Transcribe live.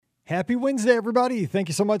Happy Wednesday, everybody. Thank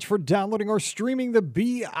you so much for downloading or streaming the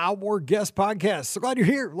Be Our Guest podcast. So glad you're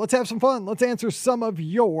here. Let's have some fun. Let's answer some of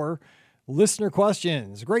your listener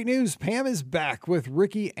questions. Great news. Pam is back with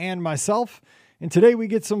Ricky and myself. And today we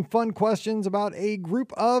get some fun questions about a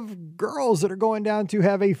group of girls that are going down to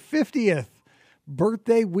have a 50th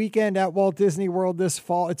birthday weekend at Walt Disney World this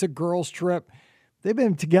fall. It's a girls trip. They've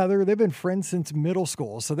been together. They've been friends since middle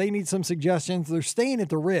school. So they need some suggestions. They're staying at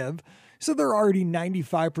the Riv. So they're already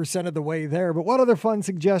 95% of the way there. But what other fun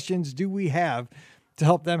suggestions do we have to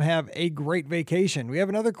help them have a great vacation? We have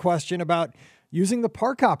another question about using the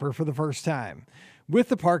park hopper for the first time. With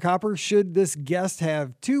the park hopper, should this guest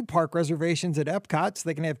have 2 park reservations at Epcot so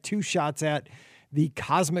they can have 2 shots at the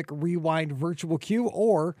Cosmic Rewind virtual queue,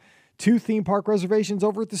 or 2 theme park reservations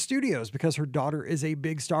over at the studios because her daughter is a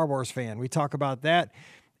big Star Wars fan? We talk about that.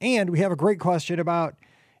 And we have a great question about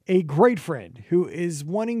a great friend who is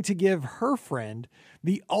wanting to give her friend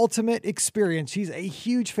the ultimate experience. She's a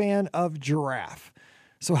huge fan of giraffe.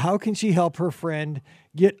 So how can she help her friend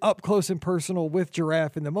get up close and personal with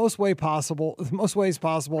giraffe in the most ways possible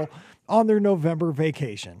on their November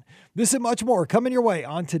vacation? This and much more coming your way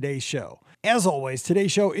on today's show. As always,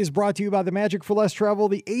 today's show is brought to you by the Magic for Less Travel.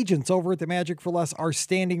 The agents over at the Magic for Less are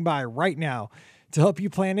standing by right now to help you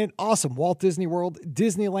plan an awesome Walt Disney World,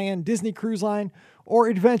 Disneyland, Disney Cruise Line, or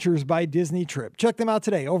Adventures by Disney trip. Check them out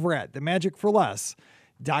today over at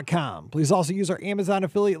themagicforless.com. Please also use our Amazon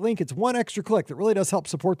affiliate link. It's one extra click that really does help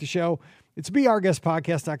support the show. It's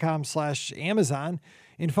beourguestpodcast.com/Amazon.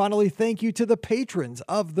 And finally, thank you to the patrons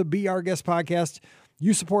of the Be Our Guest podcast.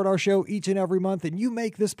 You support our show each and every month, and you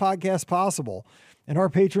make this podcast possible. And our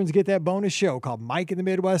patrons get that bonus show called Mike in the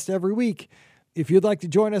Midwest every week. If you'd like to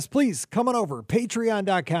join us, please come on over,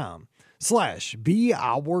 patreon.com/Be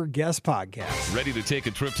Our Guest podcast. Ready to take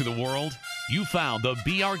a trip to the world? You found the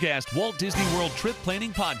Be Our Guest Walt Disney World Trip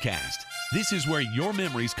Planning Podcast. This is where your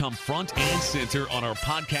memories come front and center on our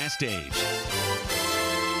podcast stage.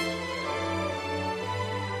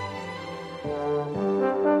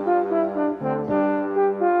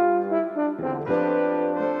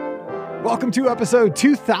 Welcome to episode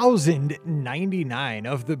 2099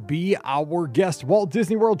 of the Be Our Guest Walt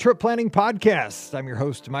Disney World Trip Planning Podcast. I'm your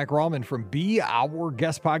host, Mike Rallman from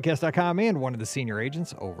BeOurGuestPodcast.com and one of the senior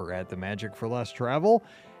agents over at the Magic for Less Travel.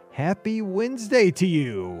 Happy Wednesday to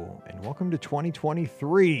you, and welcome to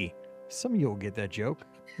 2023. Some of you will get that joke,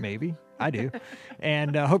 maybe. I do.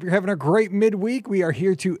 And I hope you're having a great midweek. We are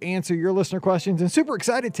here to answer your listener questions, and super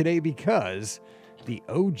excited today because the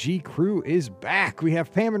OG crew is back. We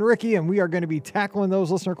have Pam and Ricky, and we are going to be tackling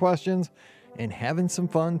those listener questions and having some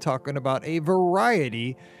fun talking about a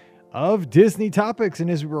variety of Disney topics.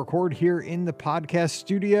 And as we record here in the podcast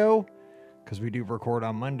studio, because we do record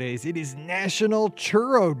on Mondays, it is National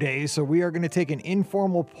Churro Day. So we are going to take an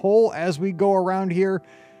informal poll as we go around here.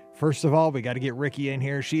 First of all, we got to get Ricky in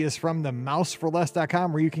here. She is from the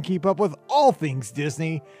mouseforless.com, where you can keep up with all things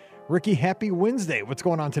Disney. Ricky, happy Wednesday. What's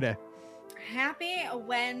going on today? Happy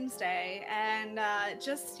Wednesday, and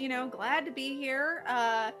just, glad to be here.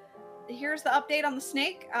 Here's the update on the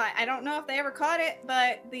snake. I don't know if they ever caught it,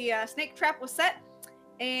 but the snake trap was set,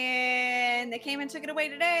 and they came and took it away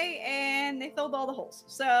today, and they filled all the holes.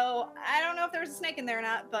 So I don't know if there's a snake in there or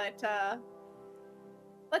not, but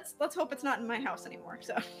let's hope it's not in my house anymore.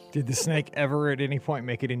 So did the snake ever at any point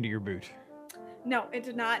make it into your boot? No, it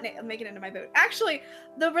did not make it into my boot. Actually,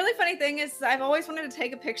 the really funny thing is I've always wanted to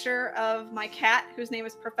take a picture of my cat, whose name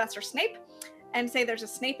is Professor Snape, and say there's a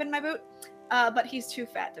Snape in my boot, but he's too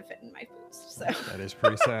fat to fit in my boots. So that is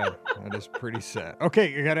pretty sad. That is pretty sad.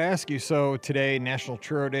 Okay, I got to ask you. So today, National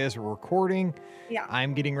Churro Day, as we're recording. Yeah.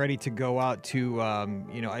 I'm getting ready to go out to,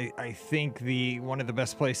 I think one of the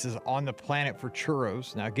best places on the planet for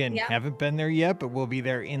churros. Now, again, haven't been there yet, but we'll be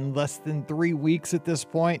there in less than 3 weeks at this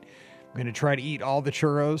point. I'm going to try to eat all the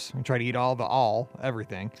churros and try to eat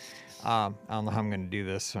everything. I don't know how I'm going to do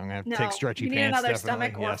this. So I'm going to have to take stretchy pants. Another definitely.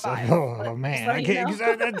 stomach or yes. 5. Oh man. I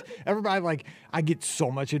can't, everybody, I get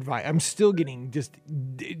so much advice. I'm still getting just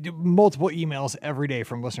multiple emails every day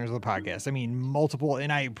from listeners of the podcast. I mean, multiple,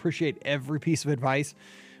 and I appreciate every piece of advice,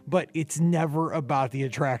 but it's never about the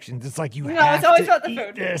attractions. It's like, it's always about the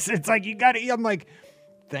food. This. It's like, you got to eat. I'm like,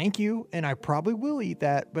 thank you, and I probably will eat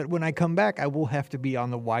that, but when I come back, I will have to be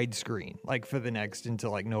on the widescreen, for the next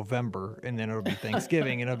until November, and then it'll be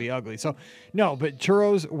Thanksgiving, and it'll be ugly. So, no, but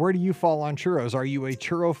churros, where do you fall on churros? Are you a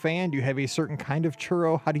churro fan? Do you have a certain kind of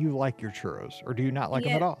churro? How do you like your churros, or do you not like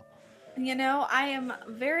them at all? I am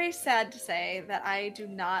very sad to say that I do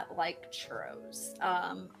not like churros.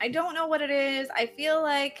 I don't know what it is. I feel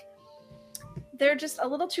like they're just a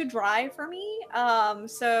little too dry for me.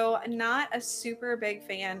 So not a super big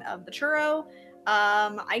fan of the churro.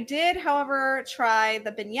 I did, however, try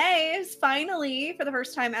the beignets finally for the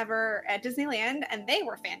first time ever at Disneyland, and they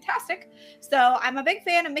were fantastic. So I'm a big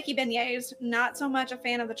fan of Mickey beignets, not so much a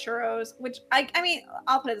fan of the churros, which I mean,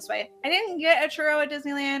 I'll put it this way. I didn't get a churro at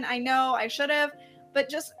Disneyland. I know I should have, but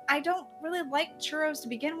just, I don't really like churros to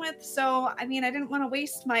begin with. So, I mean, I didn't want to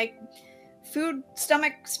waste my food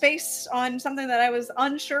stomach space on something that I was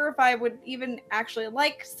unsure if I would even actually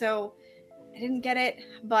like. So I didn't get it,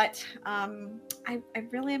 but I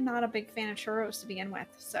really am not a big fan of churros to begin with.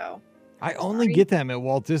 So I only get them at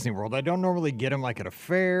Walt Disney World. I don't normally get them like at a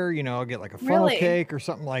fair, you know, I'll get like a funnel cake or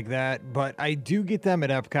something like that. But I do get them at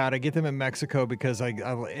Epcot. I get them in Mexico because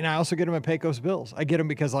and I also get them at Pecos Bills. I get them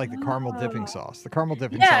because I like the caramel dipping sauce. The caramel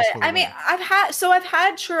dipping sauce. Yeah, I mean, I've had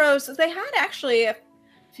churros. They had actually a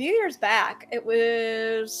few years back. It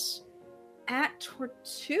was at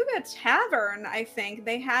Tortuga Tavern, I think.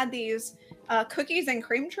 They had these cookies and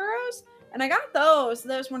cream churros, and I got those.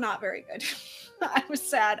 Those were not very good. I was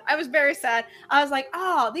sad. I was very sad. I was like,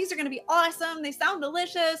 oh, these are going to be awesome. They sound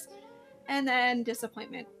delicious. And then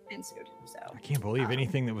disappointment ensued. So I can't believe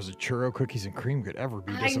anything that was a churro, cookies, and cream could ever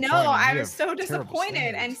be disappointing. I know. I was so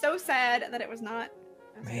disappointed and so sad that it was not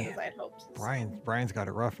as good as I had hoped. Brian's got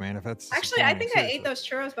it rough, man. If that's actually, I think I ate those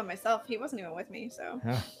churros by myself. He wasn't even with me, so.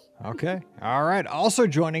 Yeah. Okay. All right. Also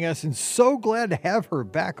joining us, and so glad to have her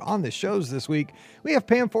back on the shows this week, we have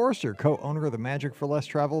Pam Forrester, co-owner of the Magic for Less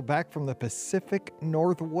Travel, back from the Pacific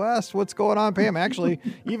Northwest. What's going on, Pam? Actually,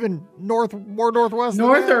 even more northwest.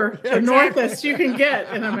 The northest you can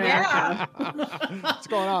get in America. What's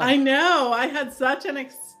going on? I know. I had such an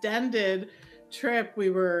extended trip.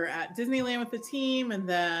 We were at Disneyland with the team, and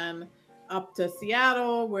then up to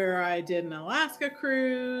Seattle, where I did an Alaska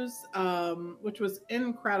cruise, which was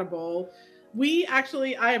incredible.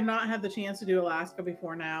 I have not had the chance to do Alaska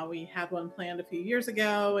before now. We had one planned a few years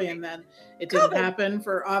ago, and then it didn't happen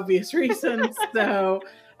for obvious reasons. So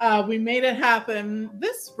we made it happen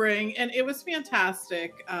this spring, and it was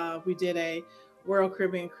fantastic. We did a Royal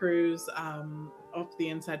Caribbean cruise off the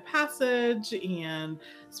Inside Passage and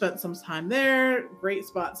spent some time there. Great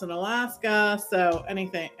spots in Alaska. So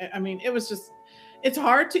it's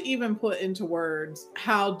hard to even put into words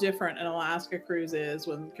how different an Alaska cruise is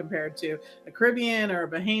when compared to a Caribbean or a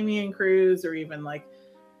Bahamian cruise, or even like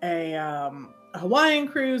a Hawaiian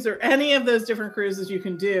cruise, or any of those different cruises you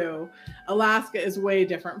can do. Alaska is way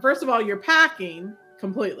different. First of all, you're packing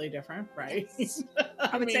completely different, right?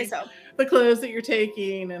 I would say so. The clothes that you're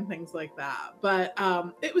taking and things like that. But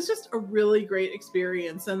it was just a really great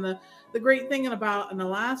experience. And the great thing about an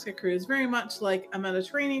Alaska cruise, very much like a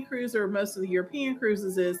Mediterranean cruise or most of the European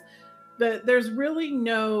cruises, is that there's really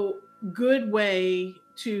no good way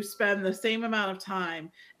to spend the same amount of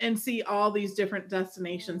time and see all these different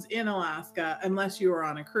destinations in Alaska unless you are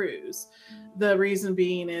on a cruise. The reason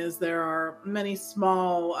being is there are many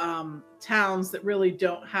small towns that really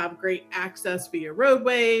don't have great access via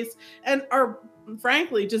roadways and are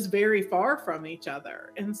frankly just very far from each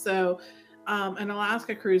other. And so an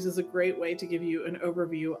Alaska cruise is a great way to give you an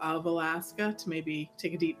overview of Alaska, to maybe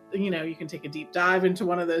take you can take a deep dive into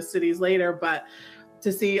one of those cities later, but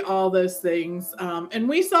to see all those things. And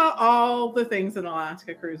we saw all the things an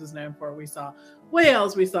Alaska cruise is known for. We saw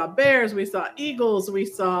whales, we saw bears, we saw eagles, we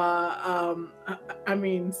saw,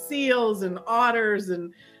 seals and otters,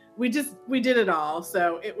 and we did it all.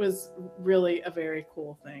 So it was really a very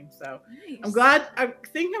cool thing. So nice. I'm glad to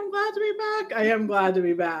be back. I am glad to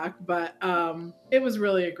be back, but it was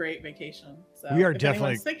really a great vacation. So we are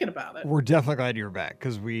definitely thinking about it. We're definitely glad you're back,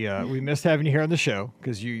 because we missed having you here on the show,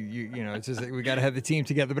 because you it's just we got to have the team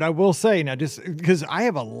together. But I will say now, just because I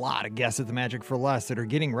have a lot of guests at the Magic for Less that are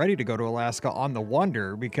getting ready to go to Alaska on the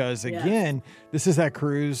Wonder, because again, this is that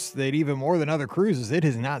cruise that, even more than other cruises, it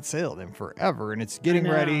has not sailed in forever, and it's getting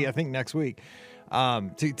ready, I think, next week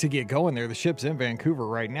to get going there. The ship's in Vancouver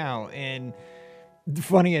right now, and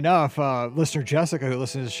funny enough, listener Jessica, who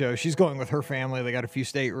listens to the show, she's going with her family. They got a few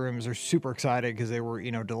staterooms. They're super excited because they were,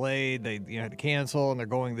 delayed. They had to cancel, and they're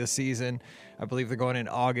going this season. I believe they're going in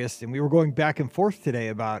August. And we were going back and forth today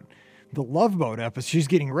about the Love Boat episode. She's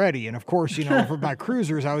getting ready. And of course, for my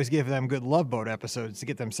cruisers, I always give them good Love Boat episodes to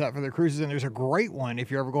get them set for their cruises. And there's a great one,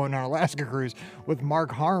 if you're ever going on an Alaska cruise, with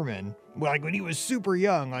Mark Harmon. Like when he was super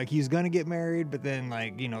young, like he's going to get married, but then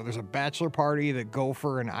there's a bachelor party that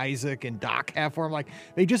Gopher and Isaac and Doc have for him. Like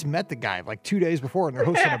they just met the guy like 2 days before, and they're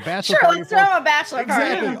hosting a bachelor party. Let's throw a bachelor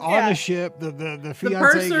party. Exactly. On the ship, the fiance, the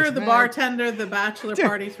purser, the bartender, the bachelor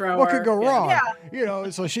party thrower. What could go wrong? Yeah.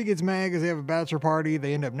 So she gets mad because they have a bachelor party.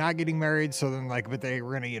 They end up not getting married. So then but they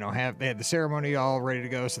were going to, they had the ceremony all ready to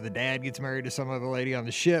go. So the dad gets married to some other lady on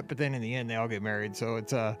the ship, but then in the end they all get married. So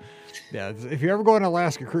it's, if you ever go on an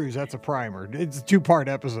Alaska cruise, that's a primer. It's a 2-part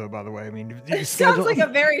episode, by the way. I mean, it sounds like a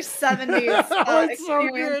very 70s it's so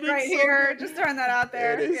experience good. right here. Just throwing that out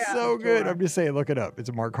there. It is so good. I'm just saying, look it up. It's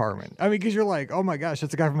a Mark Harmon. I mean, because you're like, oh my gosh,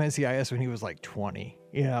 that's a guy from NCIS when he was like 20.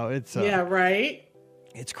 It's yeah, right.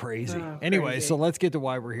 It's crazy. Oh, anyway, crazy. so let's get to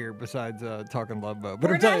why we're here. Besides talking Love Boat,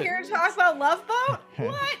 We're not here to talk about Love Boat.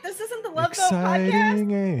 What? This isn't the Love Boat podcast.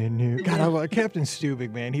 Exciting and new. God, I love Captain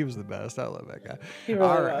Stubing, man. He was the best. I love that guy. He really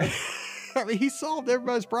All right. was. I mean, he solved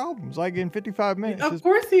everybody's problems like in 55 minutes. Of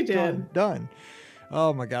course he did. Done.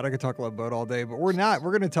 Oh my God, I could talk Love Boat all day, but we're not.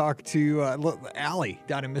 We're going to talk to Allie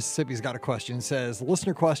down in Mississippi's got a question. Says,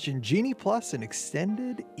 listener question, Genie Plus and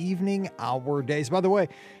extended evening hour days. By the way,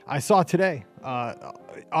 I saw today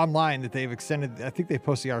online that they've extended, I think they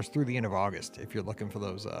post the hours through the end of August if you're looking for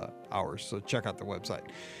those hours. So check out their website.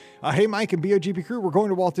 Hey, Mike and BOGP crew, we're going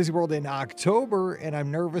to Walt Disney World in October, and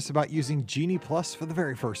I'm nervous about using Genie Plus for the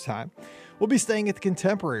very first time. We'll be staying at the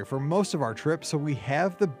Contemporary for most of our trip, so we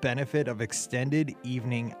have the benefit of extended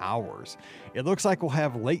evening hours. It looks like we'll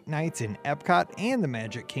have late nights in Epcot and the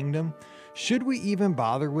Magic Kingdom. Should we even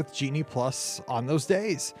bother with Genie Plus on those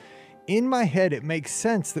days? In my head, it makes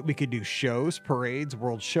sense that we could do shows, parades,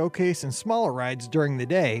 World Showcase, and smaller rides during the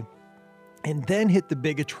day, and then hit the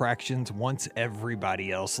big attractions once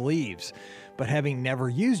everybody else leaves. But having never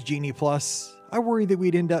used Genie Plus, I worry that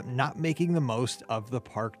we'd end up not making the most of the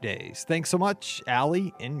park days. Thanks so much,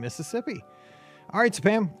 Allie in Mississippi. All right, so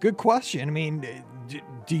Pam, good question. I mean,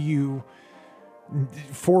 do you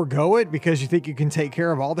forego it because you think you can take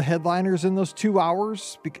care of all the headliners in those 2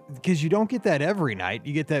 hours? Because you don't get that every night.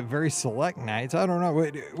 You get that very select nights. I don't know.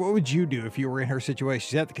 What would you do if you were in her situation?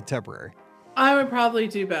 She's at the Contemporary. I would probably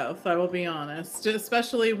do both, I will be honest,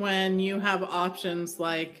 especially when you have options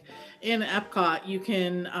like in Epcot, you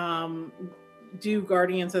can do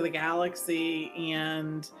Guardians of the Galaxy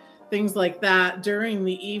and things like that during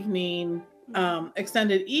the evening,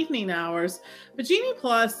 extended evening hours. But Genie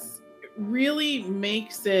Plus really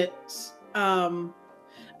makes it,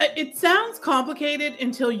 it sounds complicated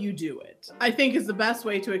until you do it, I think is the best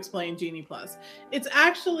way to explain Genie Plus. It's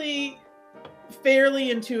actually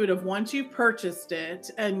fairly intuitive once you've purchased it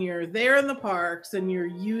and you're there in the parks and you're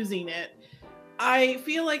using it. I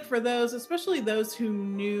feel like for those, especially those who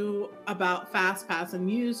knew about FastPass and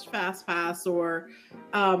used FastPass or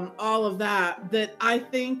all of that, that I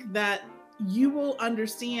think that you will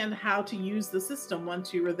understand how to use the system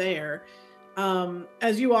once you were there.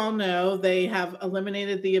 As you all know, they have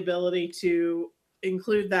eliminated the ability to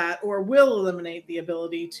include that, or will eliminate the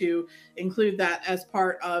ability to include that as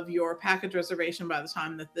part of your package reservation by the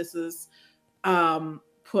time that this is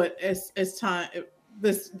put as time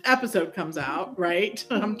this episode comes out, right?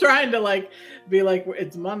 I'm trying to be like,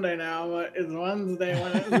 it's Monday now, but it's Wednesday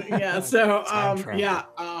when it's, yeah. So yeah,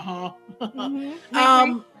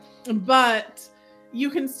 but you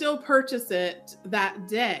can still purchase it that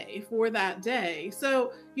day for that day.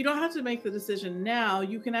 So you don't have to make the decision now.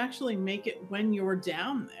 You can actually make it when you're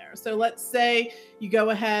down there. So let's say you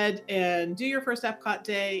go ahead and do your first Epcot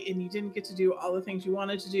day and you didn't get to do all the things you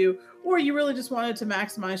wanted to do, or you really just wanted to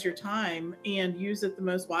maximize your time and use it the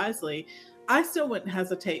most wisely. I still wouldn't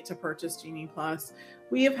hesitate to purchase Genie Plus.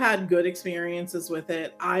 We have had good experiences with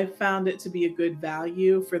it. I found it to be a good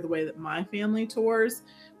value for the way that my family tours.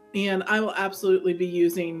 And I will absolutely be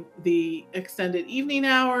using the extended evening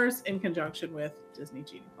hours in conjunction with Disney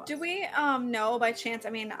Genie Plus. Do we know by chance, I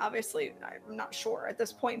mean, obviously I'm not sure at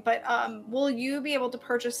this point, but will you be able to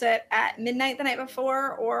purchase it at midnight the night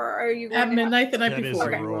before, or are you at midnight the night That is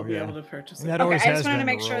before? the You rule, will be yeah. able to purchase it. That Okay, always I has just wanted to been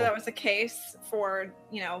make the sure rule. that was the case for,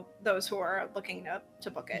 those who are looking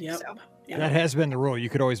to book it. Yep. So Yeah. That has been the rule. You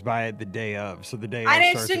could always buy it the day of. So the day I of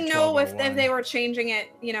just starts at didn't know if 12:01. they were changing it,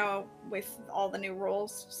 with all the new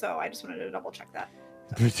rules. So I just wanted to double check that.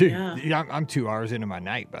 Dude, Yeah. I'm 2 hours into my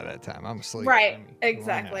night by that time. I'm asleep. Right. I mean, why not?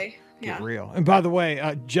 Exactly. Get Yeah. real. And by the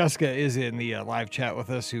way, Jessica is in the live chat with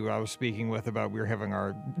us, who I was speaking with about. We were having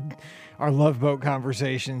our Love Boat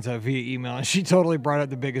conversations via email, and she totally brought up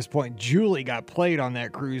the biggest point. Julie got played on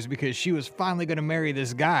that cruise because she was finally going to marry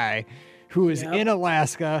this guy who is Yep. in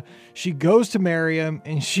Alaska. She goes to marry him,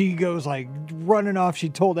 and she goes running off. She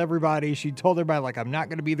told everybody, I'm not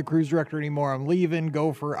going to be the cruise director anymore. I'm leaving.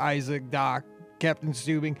 Gopher, Isaac, Doc, Captain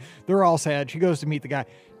Stubing. They're all sad. She goes to meet the guy.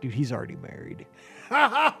 Dude, he's already married.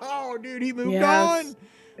 Oh, dude, he moved on.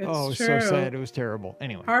 It's Oh, true. so sad. It was terrible.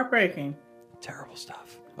 Anyway, Heartbreaking. terrible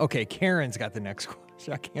stuff. Okay, Karen's got the next question.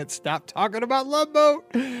 I can't stop talking about Love Boat.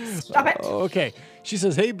 Stop it. Okay. She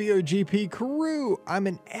says, hey, BOGP crew. I'm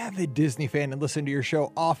an avid Disney fan and listen to your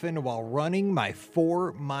show often while running my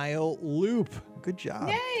 4-mile loop. Good job.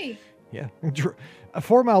 Yay. Yeah. A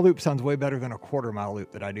 4-mile loop sounds way better than a 1/4-mile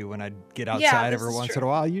loop that I do when I get outside every once in a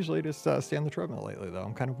while. I usually just stay on the treadmill lately, though.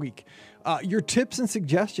 I'm kind of weak. Your tips and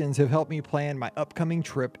suggestions have helped me plan my upcoming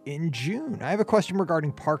trip in June. I have a question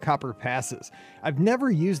regarding Park Hopper passes. I've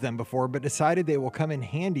never used them before, but decided they will come in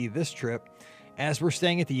handy this trip as we're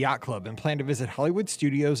staying at the Yacht Club and plan to visit Hollywood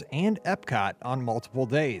Studios and Epcot on multiple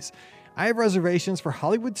days. I have reservations for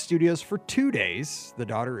Hollywood Studios for 2 days. The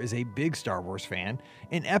daughter is a big Star Wars fan.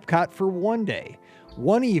 And Epcot for 1 day.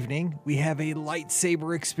 One evening, we have a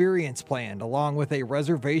lightsaber experience planned along with a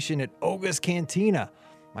reservation at Oga's Cantina.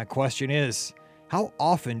 My question is, how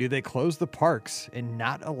often do they close the parks and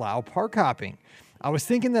not allow park hopping? I was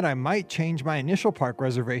thinking that I might change my initial park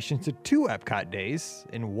reservation to 2 Epcot days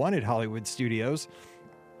and 1 at Hollywood Studios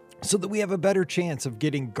so that we have a better chance of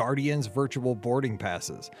getting Guardians virtual boarding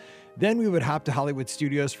passes. Then we would hop to Hollywood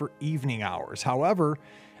Studios for evening hours. However,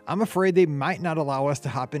 I'm afraid they might not allow us to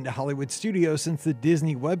hop into Hollywood Studios since the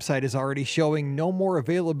Disney website is already showing no more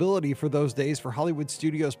availability for those days for Hollywood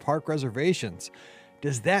Studios park reservations.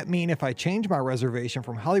 Does that mean if I change my reservation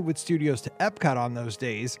from Hollywood Studios to Epcot on those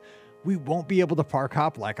days, we won't be able to park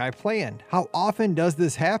hop like I planned? How often does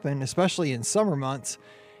this happen, especially in summer months?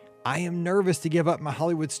 I am nervous to give up my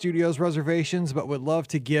Hollywood Studios reservations, but would love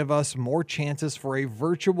to give us more chances for a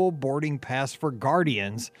virtual boarding pass for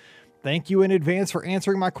Guardians. Thank you in advance for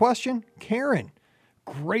answering my question, Karen.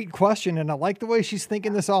 Great question, and I like the way she's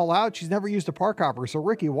thinking this all out. She's never used a park hopper, so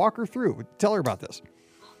Ricky, walk her through. Tell her about this.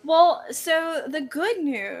 Well, so the good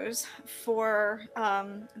news for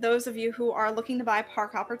those of you who are looking to buy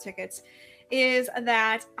park hopper tickets is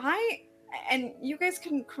that and you guys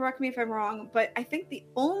can correct me if I'm wrong, but I think the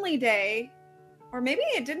only day, or maybe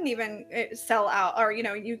it didn't even sell out, or,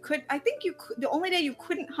 the only day you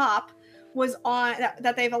couldn't hop was on,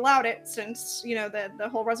 that they've allowed it since, the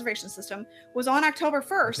whole reservation system, was on October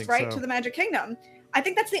 1st, right? So. To the Magic Kingdom. I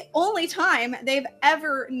think that's the only time they've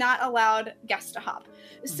ever not allowed guests to hop.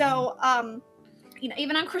 Mm-hmm. So,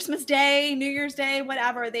 even on Christmas Day, New Year's Day,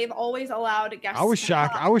 whatever, they've always allowed guests. I was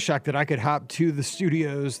shocked that I could hop to the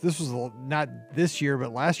studios. This was not this year,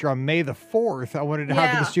 but last year on May the 4th, I wanted to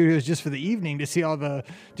hop to the studios just for the evening to see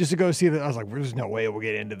just to go see I was like, there's no way we'll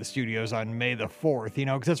get into the studios on May the 4th,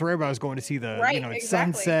 because that's where everybody was going to see the, exactly.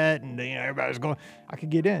 Sunset, and everybody was going. I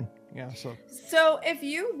could get in. Yeah. So if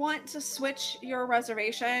you want to switch your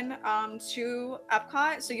reservation to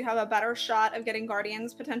Epcot, so you have a better shot of getting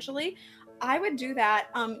Guardians potentially, I would do that.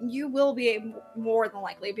 You will be more than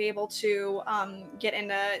likely be able to get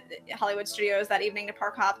into Hollywood Studios that evening to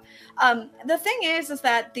park hop. The thing is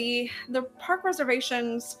that the park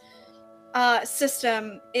reservations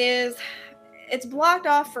system it's blocked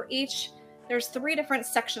off for each. There's 3 different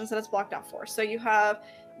sections that it's blocked off for. So you have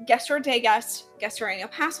guests who are day guests, guests who are annual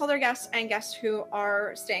pass holder guests, and guests who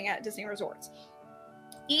are staying at Disney resorts.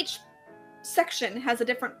 Each section has a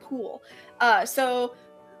different pool. So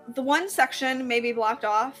the one section may be blocked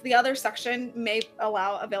off. The other section may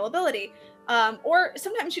allow availability. Or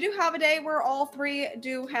sometimes you do have a day where all 3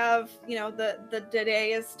 do have, the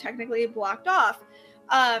day is technically blocked off.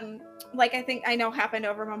 Like I know happened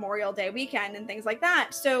over Memorial Day weekend and things like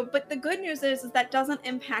that. So, but the good news is that doesn't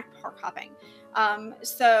impact park hopping.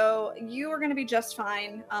 So you are going to be just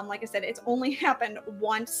fine. Like I said, it's only happened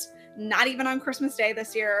once, not even on Christmas Day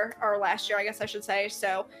this year, or last year, I guess I should say.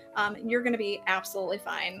 So, you're going to be absolutely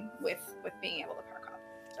fine with being able to park hop.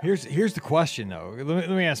 So. Here's the question though. Let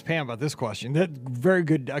me ask Pam about this question. That very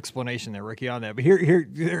good explanation there, Ricky, on that. But here,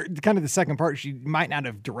 kind of the second part she might not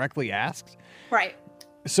have directly asked. Right.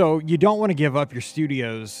 So you don't want to give up your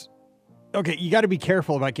studios. Okay, you got to be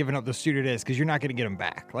careful about giving up those studio days because you're not going to get them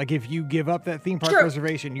back. Like if you give up that theme park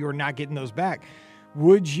reservation, you're not getting those back.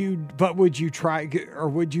 Would you try, or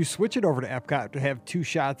would you switch it over to Epcot to have 2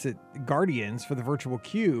 shots at Guardians for the virtual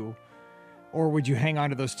queue? Or would you hang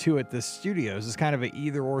on to those 2 at the studios? It's kind of an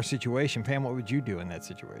either or situation. Pam, what would you do in that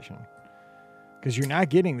situation? Because you're not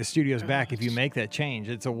getting the studios back if you make that change.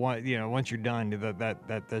 It's a one, once you're done,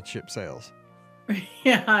 that ship sails.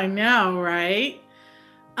 Yeah, I know, right?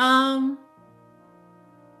 That's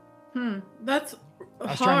I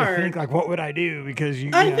was hard. trying to think, like, what would I do? Because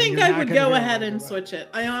I think I would go ahead and switch it.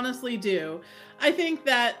 I honestly do. I think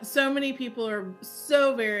that so many people are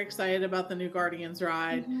so very excited about the new Guardians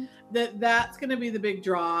ride that's going to be the big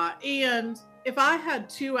draw. And if I had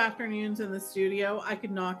 2 afternoons in the studio, I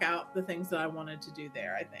could knock out the things that I wanted to do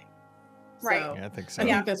there, I think. Right. So Yeah, I think so. I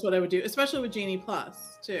Yeah. think that's what I would do, especially with Genie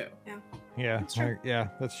Plus too. Yeah, That's true. yeah,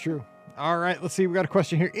 that's true. All right, let's see. We got a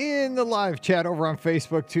question here in the live chat over on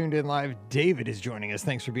Facebook. Tuned in live. David is joining us.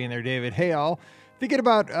 Thanks for being there, David. Hey, all. Thinking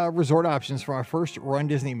about resort options for my first Run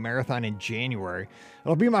Disney Marathon in January.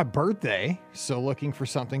 It'll be my birthday, so looking for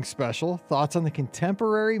something special. Thoughts on the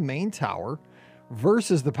contemporary main tower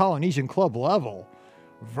versus the Polynesian Club level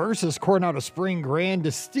versus Coronado Spring Grand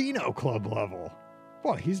Destino Club level.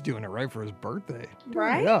 Boy, he's doing it right for his birthday.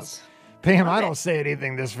 Turn it up. Right? Pam, Love I it. don't say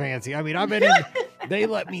anything this fancy. I mean, I've been in, they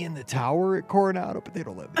let me in the tower at Coronado, but they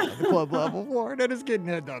don't let me on the club level floor. That is getting,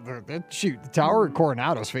 shoot, the tower at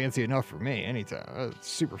Coronado's fancy enough for me anytime. It's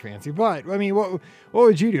super fancy. But, I mean, what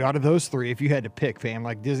would you do out of those three if you had to pick, Pam?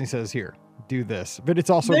 Like Disney says here, do this. But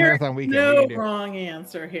it's also There's marathon weekend. What do no you do? wrong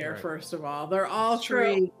answer here. Right. First of all, they're all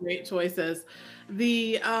True. three great choices.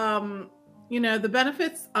 The the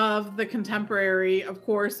benefits of the contemporary, of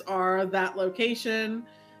course, are that location.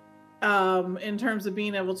 In terms of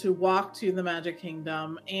being able to walk to the Magic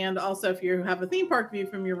Kingdom, and also if you have a theme park view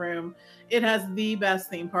from your room, it has the best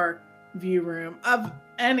theme park view room of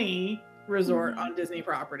any resort on Disney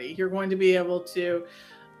property. You're going to be able to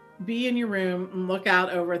be in your room and look out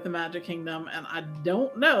over at the Magic Kingdom, and I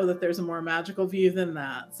don't know that there's a more magical view than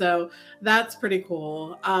that. So that's pretty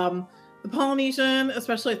cool. The Polynesian,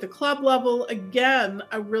 especially at the club level, again,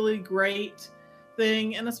 a really great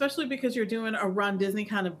thing, and especially because you're doing a Run Disney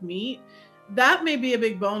kind of meet, that may be a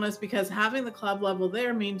big bonus, because having the club level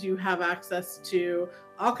there means you have access to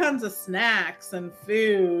all kinds of snacks and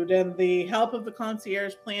food and the help of the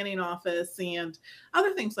concierge planning office and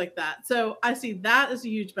other things like that. So I see that as a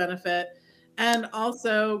huge benefit. And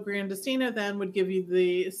also Grand Destino then would give you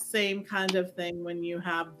the same kind of thing when you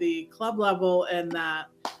have the club level. And that,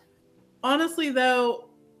 honestly though,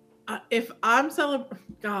 if I'm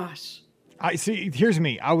gosh, I see. Here's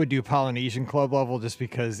me. I would do Polynesian Club level just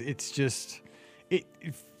because it's just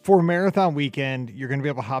for marathon weekend. You're going to be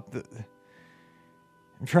able to hop the.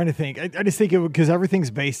 I'm trying to think. I just think it would, because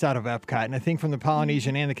everything's based out of Epcot, and I think from the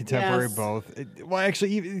Polynesian and the contemporary Yes. both. Well,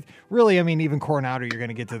 actually, really, I mean, even Coronado, you're going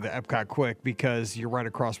to get to the Epcot quick because you're right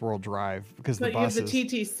across World Drive because but the you have buses. the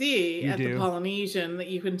TTC You at do. the Polynesian that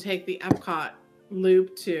you can take the Epcot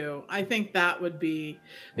loop to. I think that would be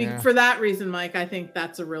Yeah. for that reason, Mike. I think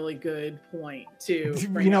that's a really good point too.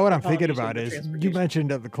 You know what I'm thinking about is you mentioned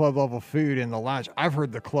the club level food in the lounge. I've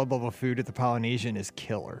heard the club level food at the Polynesian is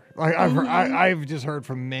killer. Like I've just heard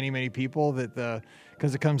from many people that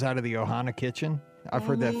because it comes out of the Ohana kitchen. I've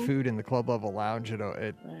heard that food in the club level lounge is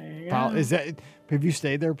that, have you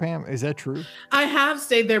stayed there, Pam? Is that true? I have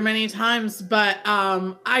stayed there many times, but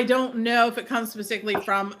I don't know if it comes specifically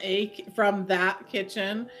from that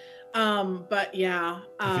kitchen. But yeah,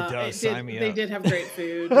 If it does, sign me they up. did have great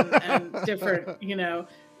food and different,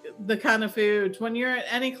 the kind of food. When you're at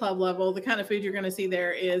any club level, the kind of food you're going to see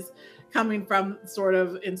there is coming from sort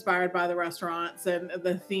of inspired by the restaurants and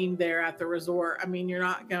the theme there at the resort. I mean, you're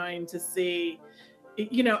not going to see,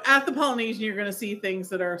 at the Polynesian, you're going to see things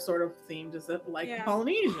that are sort of themed as the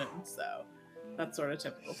Polynesian. So that's sort of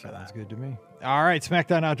typical for Sounds that. good to me. All right,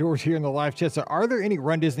 SmackDown Outdoors here in the live chat. So are there any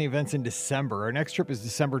Run Disney events in December? Our next trip is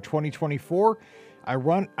December 2024. I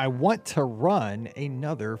want to run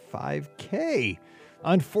another 5K.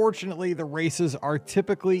 Unfortunately, the races are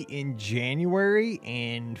typically in January,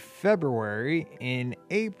 in February, in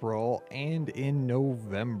April, and in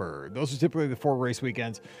November. Those are typically the 4 race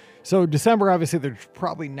weekends. So December, obviously, they're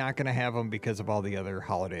probably not going to have them because of all the other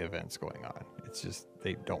holiday events going on. It's just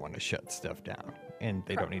they don't want to shut stuff down, and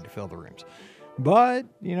they don't need to fill the rooms. But,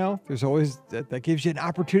 there's always that gives you an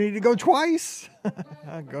opportunity to go twice.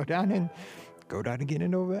 Go down again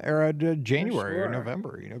in November or January or Sure.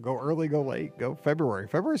 November. Go early, go late, go February.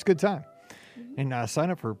 February's a good time. And sign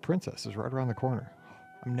up for Princess is right around the corner.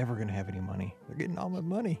 I'm never going to have any money. They're getting all my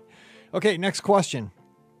money. Okay, next question.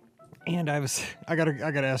 And I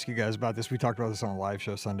gotta ask you guys about this. We talked about this on a live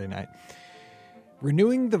show Sunday night.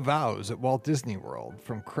 Renewing the vows at Walt Disney World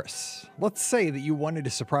from Chris. Let's say that you wanted to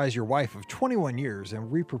surprise your wife of 21 years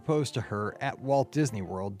and repropose to her at Walt Disney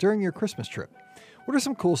World during your Christmas trip. What are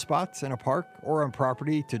some cool spots in a park or on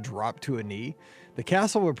property to drop to a knee? The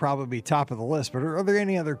castle would probably be top of the list, but are there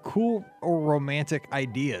any other cool or romantic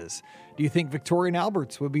ideas? Do you think Victoria and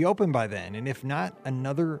Albert's would be open by then? And if not,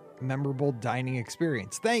 another memorable dining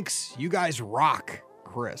experience. Thanks. You guys rock,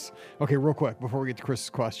 Chris. Okay, real quick before we get to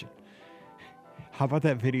Chris's question. How about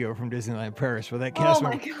that video from Disneyland Paris where that cast Oh my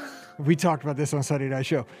member, God. we talked about this on Sunday Night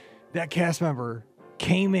Show. That cast member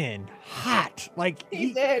came in hot, like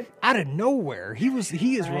He did. out of nowhere. He is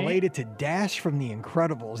Right. related to Dash from The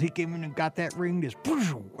Incredibles. He came in and got that ring. Just,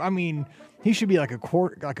 I mean, he should be like a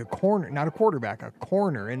corner, not a quarterback, a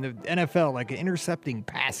corner in the NFL, like intercepting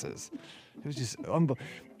passes. It was just unbelievable.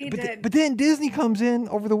 He But, did. but then Disney comes in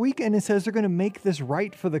over the weekend and says they're going to make this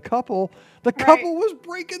right for the couple. The Right. couple was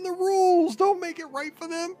breaking the rules. Don't make it right for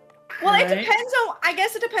them. Well, it Right. depends on. I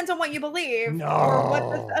guess it depends on what you believe. No. Or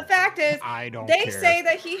what the fact is. I don't They care. say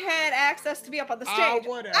that he had access to be up on the stage.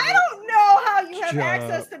 whatever. I don't know how you have Shut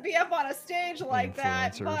access up. to be up on a stage like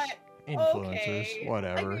that, Influencers. but Influencers, okay.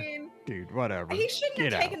 whatever. I mean, Dude, whatever. he shouldn't have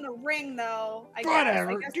Get out. taken the ring, though. I guess.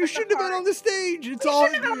 Whatever. I guess You that's the shouldn't have been part. on the stage. It's He all.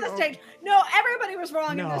 shouldn't have been on the stage. No, everybody was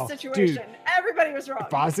wrong in No, this situation. Everybody was wrong.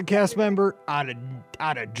 If I was a cast member, I'd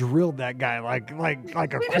have drilled that guy like a We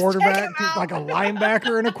just take quarterback, him out. like a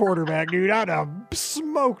linebacker and a quarterback, dude. I'd have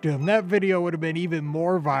smoked him. That video would have been even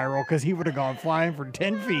more viral because he would have gone flying for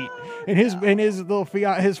 10 feet, and his fiance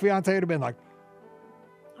would have been like,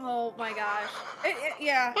 Oh my gosh.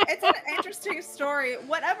 Yeah, it's an interesting story.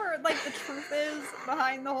 Whatever, like, the truth is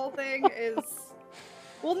behind the whole thing is.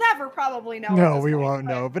 We'll never probably know. at no, this we point, won't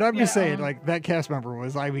but- know. But I'm just yeah. saying, like that cast member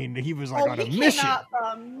was. I mean, he was like on a he mission. came out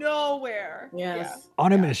from nowhere. Yes.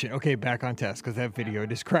 On a mission. Okay, back on task because that video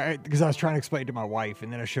just cried because I was trying to explain it to my wife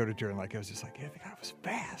and then I showed it to her and like it was just like, yeah, the guy was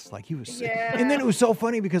fast. Like he was Yeah. and then it was so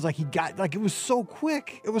funny because like he got like it was so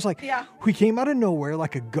quick. It was like Yeah. he came out of nowhere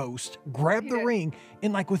like a ghost, grabbed He the did. ring,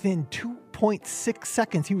 and like within 2.6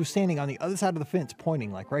 seconds he was standing on the other side of the fence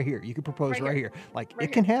pointing like right here. You could propose Right right here. here. Like Right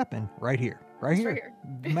it can happen right here. Right It's here.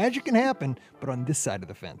 right Magic can happen, but on this side of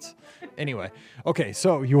the fence. Anyway, okay,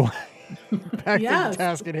 so you want back to Yes. the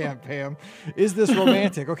task at hand, Pam. Is this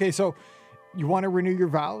romantic? Okay, so you want to renew your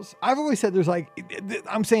vows? I've always said there's like,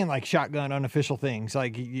 I'm saying like shotgun unofficial things.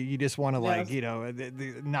 Like you just want to like, Yes. you know,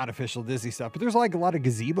 the not official Disney stuff. But there's like a lot of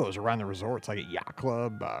gazebos around the resorts, like at Yacht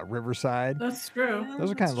Club, Riverside. That's true.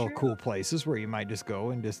 Those are kind of That's little true. cool places where you might just go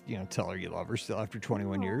and just, you know, tell her you love her still after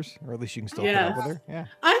 21 Oh. years, or at least you can still put Yes. up with her. Yeah.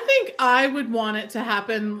 I think I would want it to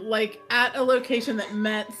happen like at a location that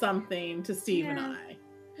meant something to Steve and Yeah. I.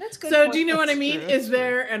 That's good. So point. do you know what I That's mean? true, Is that's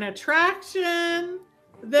there an attraction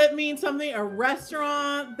that means something, a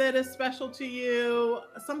restaurant that is special to you,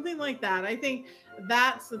 something like that? I think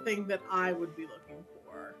that's the thing that I would be looking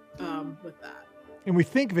for with that. And we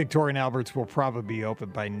think Victoria and Albert's will probably be open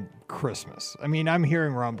by Christmas. I mean, I'm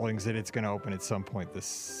hearing rumblings that it's going to open at some point this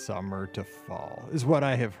summer to fall, is what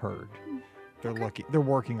I have heard. They're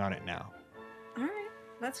working on it now. All right.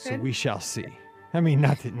 That's So good. we shall see. I mean,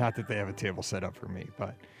 not that they have a table set up for me,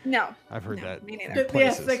 but No. I've heard No, that. me neither. in Yes,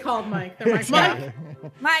 places. they called Mike. They're like, Mike,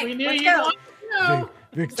 Exactly. Mike, we knew let's you go. wanted to know.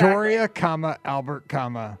 Victoria, comma, Albert,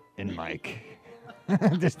 comma, and Mike.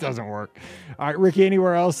 This doesn't work. All right, Ricky,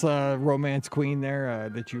 anywhere else romance queen there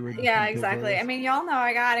that you would? Yeah, give exactly. those? I mean, y'all know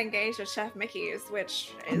I got engaged with Chef Mickey's,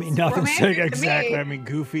 which is I mean, nothing romantic to exactly. me. I mean,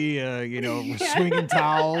 goofy, you know, Yeah. swinging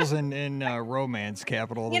towels and romance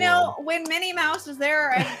capital of the You know, world. when Minnie Mouse is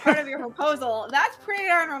there as part of your proposal, that's pretty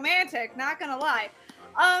darn romantic, not gonna lie.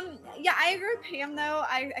 Yeah, I agree with Pam though.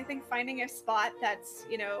 I think finding a spot that's,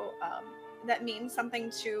 you know, that means something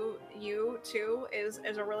to you too is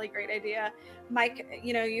a really great idea. Mike,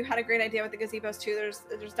 you know, you had a great idea with the gazebos too.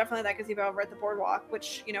 There's definitely that gazebo over at the boardwalk,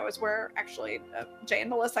 which, you know, is where actually Jay and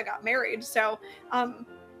Melissa got married. So I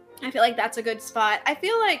feel like that's a good spot. I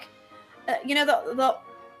feel like, you know, the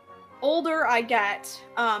older I get,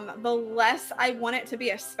 the less I want it to be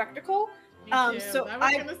a spectacle. Me Um, too. so I was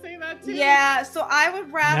I- gonna say that too. Yeah, so I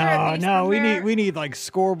would rather it be No, somewhere- we need like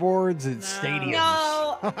scoreboards and No. stadiums.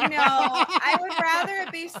 No, I would rather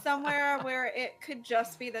it be somewhere where it could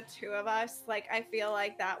just be the two of us. Like, I feel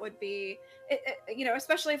like that would be, you know,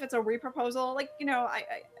 especially if it's a reproposal. Like, you know,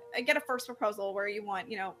 I get a first proposal where you want,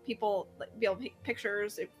 you know, people like, be able to take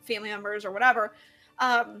pictures, family members or whatever,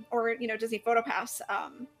 or, you know, Disney PhotoPass,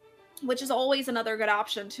 which is always another good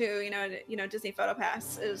option too. You know, Disney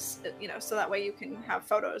PhotoPass is, you know, so that way you can have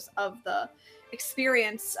photos of the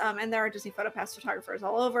experience. And there are Disney PhotoPass photographers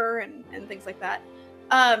all over and things like that.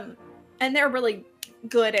 And they're really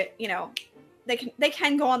good at, you know, they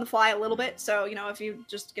can go on the fly a little bit. So, you know, if you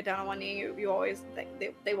just get down on one knee, you always,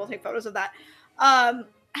 they will take photos of that.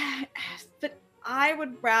 But I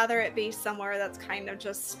would rather it be somewhere that's kind of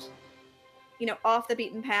just, you know, off the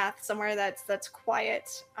beaten path, somewhere that's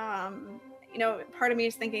quiet. You know, part of me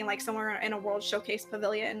is thinking like somewhere in a World Showcase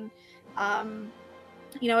pavilion.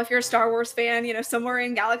 You know, if you're a Star Wars fan, you know, somewhere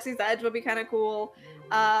in Galaxy's Edge would be kind of cool.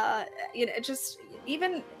 You know, just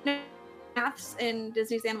even paths in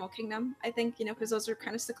Disney's Animal Kingdom, I think, you know, because those are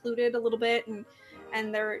kind of secluded a little bit and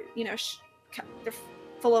they're, you know, they're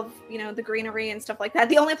full of, you know, the greenery and stuff like that.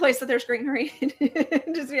 The only place that there's greenery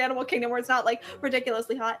in Disney Animal Kingdom where it's not like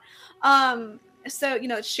ridiculously hot. So, you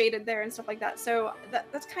know, it's shaded there and stuff like that. So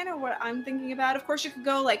that's kind of what I'm thinking about. Of course, you could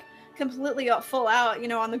go like completely full out, you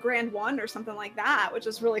know, on the Grand One or something like that, which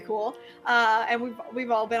is really cool. And we've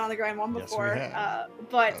all been on the Grand One before,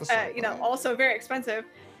 but you know, also very expensive.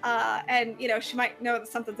 And you know, she might know that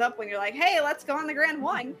something's up when you're like, hey, let's go on the Grand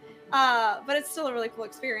One. But it's still a really cool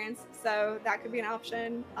experience, so that could be an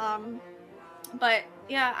option. But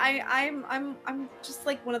yeah, I'm just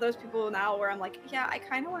like one of those people now where I'm like, yeah, I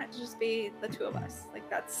kind of want it to just be the two of us. Like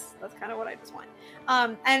that's kind of what I just want.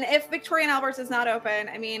 And if Victoria and Albert's is not open,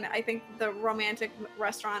 I mean, I think the romantic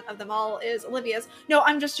restaurant of them all is Olivia's. No,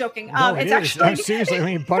 I'm just joking. No, it's actually seriously. I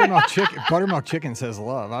mean, buttermilk chicken says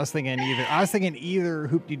love. I was thinking either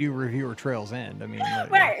Hoop-de-Doo Review or Trails End. I mean,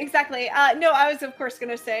 right, exactly. No, I was of course going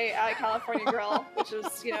to say California Grill, which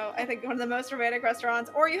is, you know, I think one of the most romantic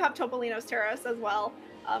restaurants. Or you have Topolino's Terrace as well,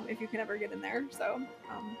 if you can ever get in there. So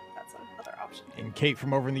that's another option. And Kate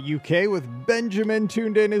from over in the UK with Benjamin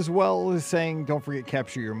tuned in as well is saying, don't forget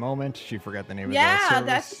Capture Your Moment. She forgot the name of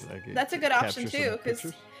that service. That's a good option too,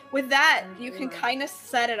 because with that you can kind of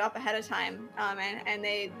set it up ahead of time, and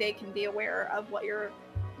they can be aware of what you're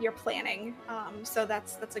planning. So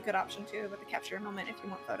that's a good option too, with the Capture Your Moment if you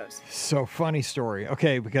want photos. So funny story.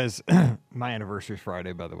 Okay, because my anniversary is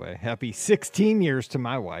Friday, by the way. Happy 16 years to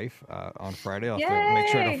my wife on Friday. I'll have to make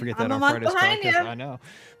sure I don't forget that on Friday's podcast. I know.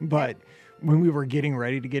 But when we were getting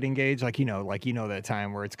ready to get engaged, like you know that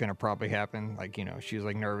time where it's gonna probably happen. Like, you know, she was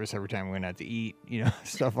like nervous every time we went out to eat, you know,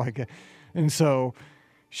 stuff like that. And so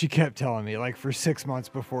she kept telling me, like, for 6 months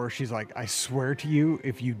before, she's like, I swear to you,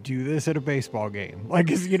 if you do this at a baseball game, like,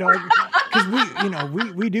 cause, you know,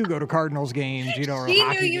 because we do go to Cardinals games, you know, or she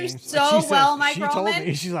hockey knew you games. so well, Mike She told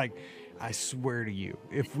me, she's like, I swear to you,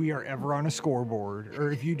 if we are ever on a scoreboard,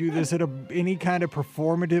 or if you do this at any kind of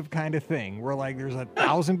performative kind of thing, where like there's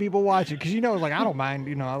 1,000 people watching, because, you know, like, I don't mind,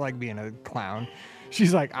 you know, I like being a clown.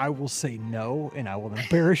 She's like, I will say no, and I will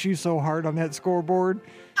embarrass you so hard on that scoreboard.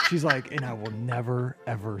 She's like, and I will never,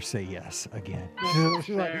 ever say yes again.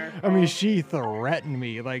 She's like, I mean, she threatened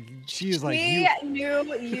me. Like, she's like, she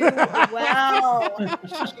knew you well.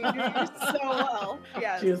 She knew you so well.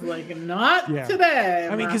 Yeah. She was like, not today.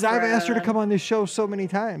 I mean, because I've asked her to come on this show so many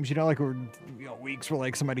times, you know, like weeks where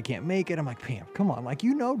like somebody can't make it. I'm like, Pam, come on. Like,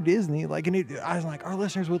 you know, Disney. Like, and I was like, our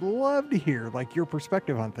listeners would love to hear like your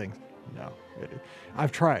perspective on things. No,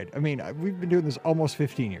 I've tried. I mean, we've been doing this almost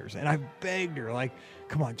 15 years, and I've begged her, like,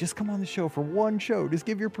 come on, just come on the show for one show. Just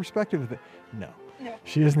give your perspective of it. No,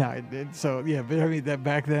 she is not. So, yeah, but I mean, that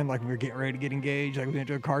back then, like, we were getting ready to get engaged. Like, we went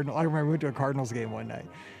to I remember we went to a Cardinals game one night,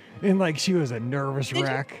 and, like, she was a nervous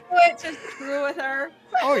wreck. Did you just screw with her?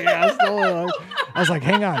 Oh, yeah. I was like,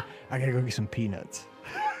 hang on. I got to go get some peanuts.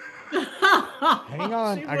 Hang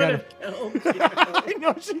on, I gotta killed you. I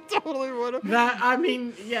know, she totally would have. I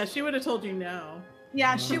mean, yeah, she would have told you no.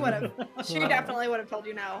 Yeah, she would have. She definitely would have told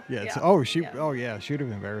you no. Yeah. She would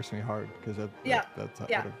have embarrassed me hard because that's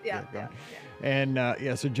how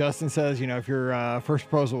And so Justin says, you know, if your first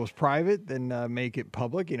proposal was private, then make it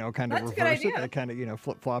public. You know, kind of reverse it. Kind of, you know,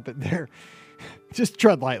 flip flop it there. Just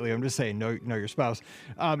tread lightly. I'm just saying, know your spouse.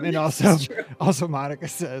 And also Monica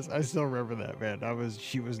says, I still remember that, man.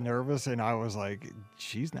 She was nervous, and I was like,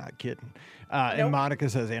 she's not kidding. And Monica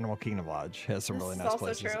says Animal Kingdom Lodge has some really nice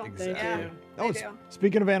places. True. Exactly. They do.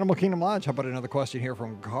 Speaking of Animal Kingdom Lodge, how about another question here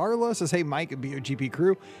from Carla? Says, hey, Mike and BOGP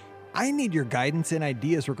crew, I need your guidance and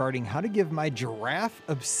ideas regarding how to give my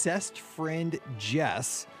giraffe-obsessed friend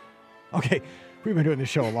Jess. Okay. We've been doing this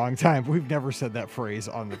show a long time, but we've never said that phrase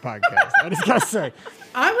on the podcast. I just gotta say.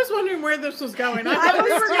 I was wondering where this was going. I thought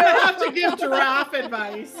we were going to have to give giraffe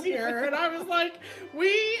advice here. And I was like,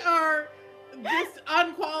 we are this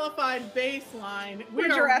unqualified baseline. We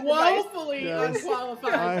are woefully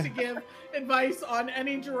unqualified to give advice on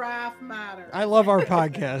any giraffe matter. I love our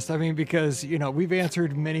podcast. I mean, because, you know, we've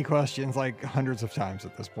answered many questions like hundreds of times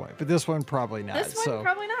at this point, but this one probably not.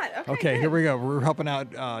 Probably not. Okay, here we go. We're helping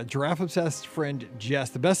out giraffe-obsessed friend Jess.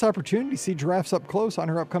 The best opportunity to see giraffes up close on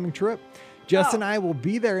her upcoming trip. Jess and I will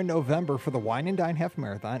be there in November for the Wine and Dine Half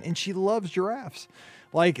Marathon, and she loves giraffes.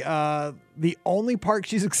 Like, the only park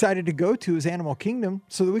she's excited to go to is Animal Kingdom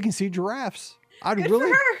so that we can see giraffes. I'd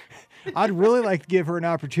really like to give her an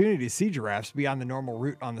opportunity to see giraffes beyond the normal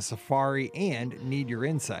route on the safari and need your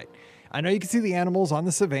insight. I know you can see the animals on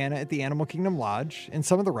the savannah at the Animal Kingdom Lodge and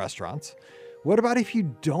some of the restaurants. What about if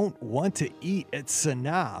you don't want to eat at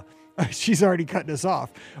Sanaa? She's already cutting us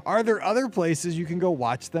off. Are there other places you can go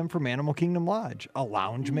watch them from Animal Kingdom Lodge? A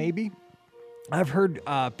lounge, maybe? I've heard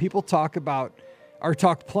people talk about Or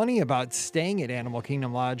talked plenty about staying at Animal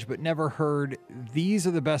Kingdom Lodge, but never heard these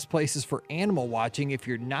are the best places for animal watching if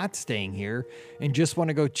you're not staying here and just want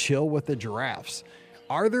to go chill with the giraffes.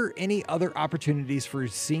 Are there any other opportunities for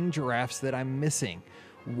seeing giraffes that I'm missing?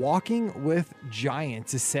 Walking with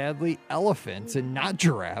giants is sadly elephants and not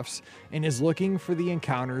giraffes, and is looking for the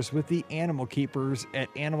encounters with the animal keepers at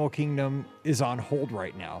Animal Kingdom is on hold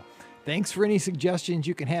right now. Thanks for any suggestions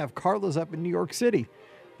you can have. Carla's up in New York City.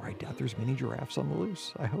 I doubt there's many giraffes on the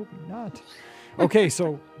loose. I hope not. Okay,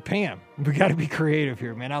 so Pam, we got to be creative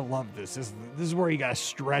here, man. I love this. This is where you got to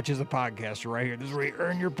stretch as a podcaster right here. This is where you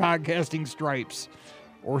earn your podcasting stripes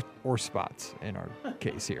or spots in our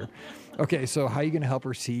case here. Okay, so how are you going to help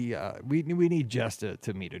her see? We need Jess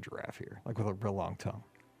to meet a giraffe here, like with a real long tongue.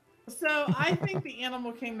 So I think the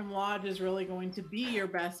Animal Kingdom Lodge is really going to be your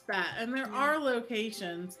best bet. And there are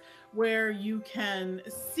locations where you can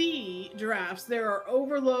see giraffes. There are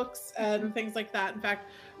overlooks and things like that. In fact,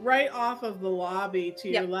 right off of the lobby to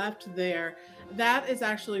your left there, that is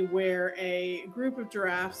actually where a group of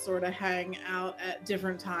giraffes sort of hang out at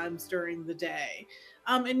different times during the day.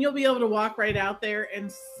 And you'll be able to walk right out there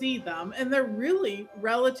and see them. And they're really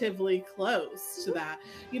relatively close to that.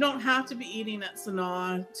 You don't have to be eating at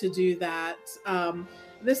Sanaa to do that.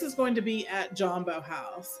 This is going to be at Jambo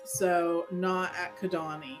House, so not at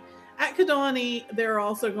Kidani. At Kidani, there are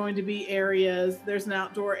also going to be areas. There's an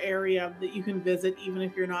outdoor area that you can visit even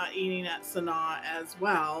if you're not eating at Sanaa as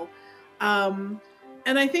well.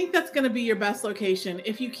 And I think that's going to be your best location.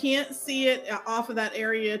 If you can't see it off of that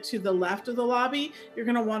area to the left of the lobby, you're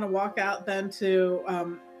going to want to walk out then to,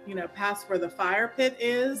 past where the fire pit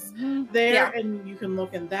is there. And you can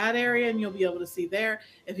look in that area and you'll be able to see there.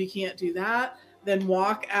 If you can't do that, then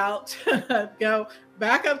walk out, go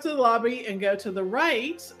back up to the lobby and go to the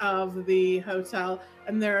right of the hotel.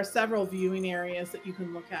 And there are several viewing areas that you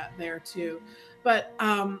can look at there too. But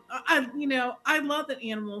I love that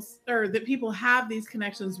that people have these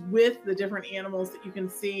connections with the different animals that you can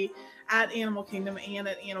see at Animal Kingdom and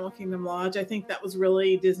at Animal Kingdom Lodge. I think that was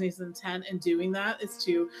really Disney's intent in doing that, is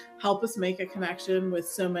to help us make a connection with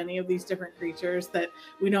so many of these different creatures that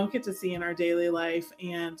we don't get to see in our daily life.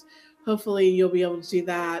 And hopefully you'll be able to do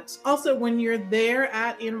that. Also, when you're there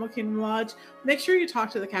at Animal Kingdom Lodge, make sure you talk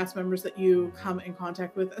to the cast members that you come in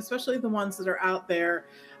contact with, especially the ones that are out there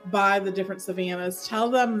by the different savannas. Tell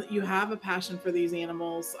them that you have a passion for these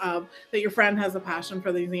animals, that your friend has a passion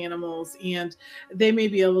for these animals, and they may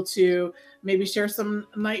be able to maybe share some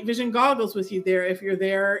night vision goggles with you there if you're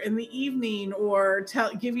there in the evening, or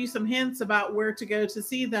give you some hints about where to go to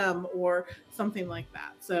see them or something like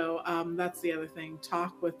that. So that's the other thing.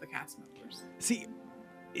 Talk with the cast members. See,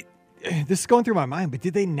 this is going through my mind, but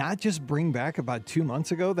did they not just bring back about 2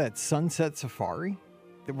 months ago that Sunset Safari?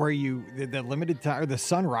 Where the limited time, or the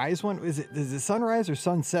sunrise one? Is it sunrise or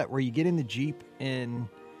sunset where you get in the Jeep and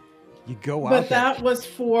you go out? But that was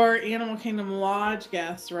for Animal Kingdom Lodge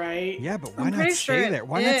guests, right? Yeah, but why not stay there?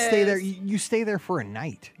 Why not stay there? You stay there for a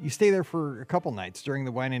night. You stay there for a couple nights during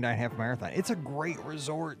the Wine and Dine Half Marathon. It's a great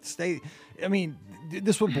resort.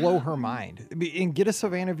 This would blow her mind. And get a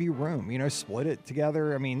Savannah View room. Split it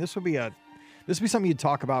together. This would be something you'd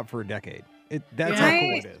talk about for a decade. That's how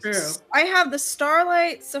cool it is. True. I have the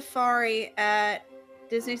Starlight Safari at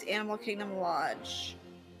Disney's Animal Kingdom Lodge.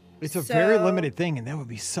 It's a very limited thing, and that would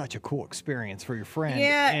be such a cool experience for your friend.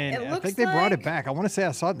 Yeah, and it I looks think they brought it back. I want to say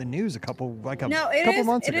I saw it in the news a couple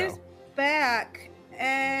months ago. It is back,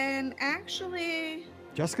 and actually,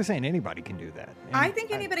 Jessica's saying anybody can do that. And I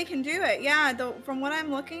think anybody can do it. Yeah, from what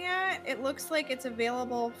I'm looking at, it looks like it's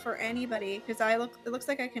available for anybody. Because it looks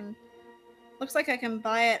like I can. Looks like I can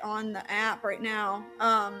buy it on the app right now.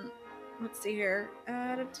 Let's see here.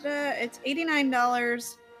 It's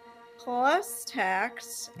 $89 plus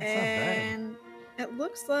tax, and it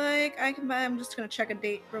looks like I can buy. I'm just gonna check a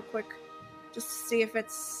date real quick, just to see if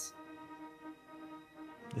it's.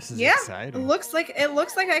 This is exciting. It looks like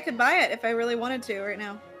I could buy it if I really wanted to right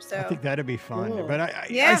now. So I think that'd be fun. Cool. But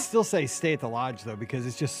I still say stay at the lodge though, because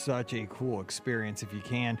it's just such a cool experience if you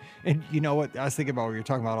can. And you know what? I was thinking about when you're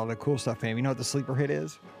talking about all the cool stuff, Pam. You know what the sleeper hit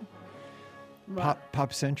is?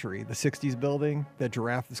 Pop Century, the 60s building, that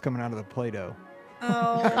giraffe that's coming out of the Play-Doh.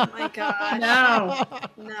 Oh my gosh.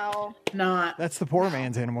 No. Not. That's the poor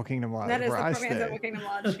man's Animal Kingdom Lodge. That is where the I poor man's stay. Animal Kingdom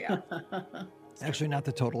Lodge, yeah. Actually, not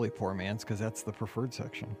the totally poor man's, because that's the preferred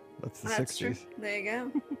section. That's the 60s. True. There you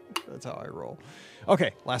go. That's how I roll.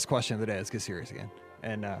 Okay, last question of the day. Let's get serious again.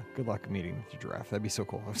 And good luck meeting with your giraffe. That'd be so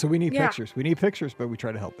cool. So we need pictures. We need pictures, but we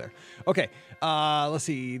try to help there. Okay, let's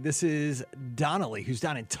see. This is Donnelly, who's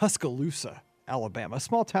down in Tuscaloosa, Alabama. A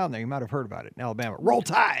small town there. You might have heard about it in Alabama. Roll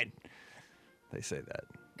Tide! They say that.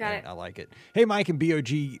 Got and it. I like it. Hey, Mike and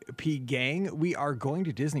BOGP gang, we are going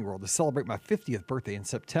to Disney World to celebrate my 50th birthday in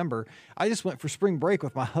September. I just went for spring break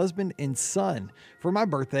with my husband and son. For my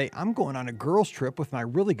birthday, I'm going on a girls' trip with my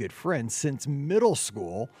really good friends since middle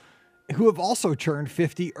school, who have also turned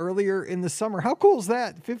 50 earlier in the summer. How cool is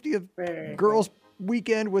that? 50th Very girls'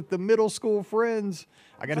 weekend with the middle school friends.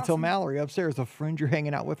 I got to tell awesome. Mallory upstairs, the friend you're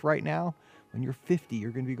hanging out with right now, when you're 50,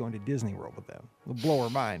 you're going to be going to Disney World with them. It'll blow her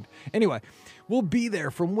mind. Anyway, we'll be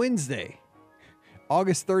there from Wednesday,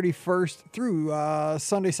 August 31st through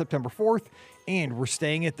Sunday, September 4th, and we're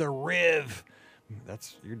staying at the Riv.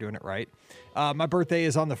 You're doing it right. My birthday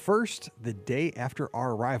is on the 1st, the day after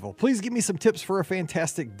our arrival. Please give me some tips for a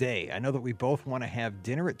fantastic day. I know that we both want to have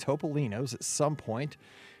dinner at Topolino's at some point.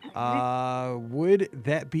 Would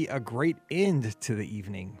that be a great end to the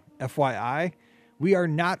evening? FYI, we are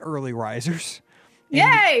not early risers.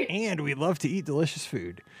 Yay! And we love to eat delicious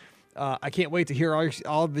food. I can't wait to hear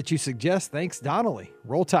all that you suggest. Thanks, Donnelly.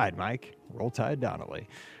 Roll Tide, Mike. Roll Tide, Donnelly.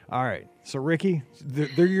 All right. So, Ricky,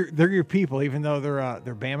 they're your people, even though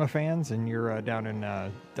they're Bama fans and you're down in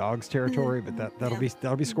Dogs territory. But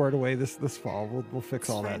that'll be squared away this fall. We'll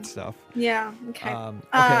fix all that stuff. Yeah. Okay. Okay.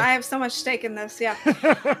 I have so much stake in this. Yeah.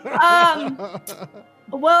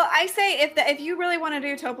 Well, I say if you really want to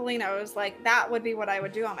do Topolino's, like that would be what I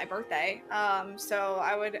would do on my birthday. So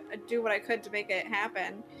I would do what I could to make it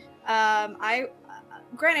happen.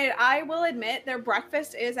 Granted, I will admit their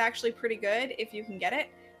breakfast is actually pretty good if you can get it.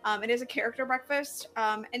 It is a character breakfast,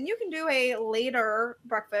 and you can do a later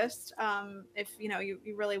breakfast if you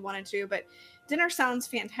really wanted to. But dinner sounds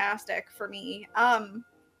fantastic for me. And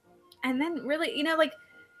then really, like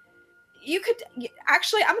you could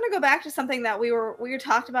actually. I'm going to go back to something that we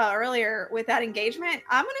talked about earlier with that engagement.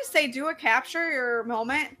 I'm going to say do a capture your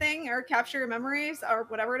moment thing or capture your memories or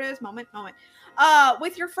whatever it is, moment.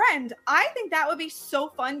 With your friend. I think that would be so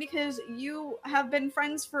fun because you have been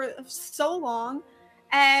friends for so long.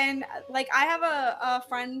 And like I have a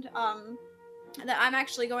friend that I'm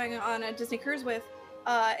actually going on a Disney cruise with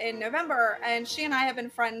in November, and she and I have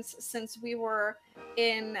been friends since we were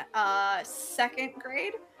in 2nd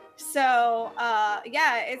grade. So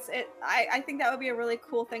I think that would be a really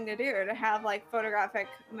cool thing to do, to have like photographic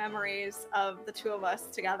memories of the two of us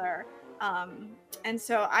together. And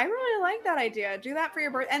so I really like that idea. Do that for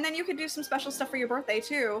your birthday, and then you could do some special stuff for your birthday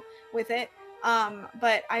too with it.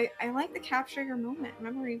 But I like the capture your moment,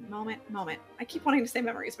 moment. I keep wanting to say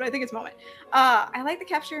memories, but I think it's moment. I like the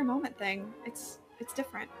capture your moment thing. It's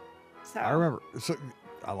different. So I remember. So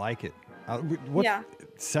I like it. What? Yeah.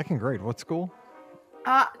 2nd grade. What school?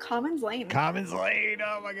 Commons Lane. Commons Lane.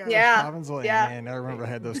 Oh my gosh. Yeah. Commons Lane. Yeah. Man, I remember I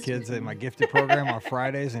had those kids in my gifted program on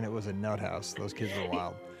Fridays, and it was a nut house. Those kids were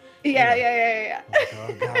wild. Yeah. Like,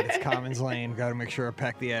 oh God, it's Commons Lane. Got to make sure I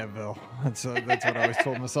pack the Advil. That's what I always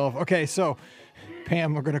told myself. Okay, so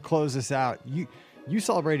Pam, we're gonna close this out. You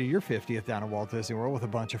celebrated your 50th down at Walt Disney World with a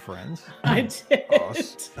bunch of friends. I did.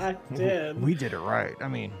 Us. I did. We did it right. I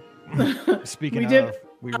mean, speaking We of, did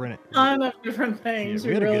we were in it. A ton of different things. We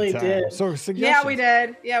we had a good really time. did. So suggestions. Yeah, we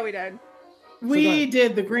did. Yeah, we did. We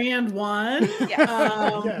did the grand one. Yes.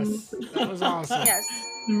 Yes, that was awesome. Yes.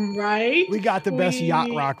 Right? We got the best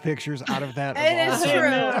yacht rock pictures out of that. It of is all true.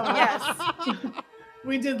 time. Yes.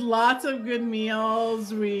 We did lots of good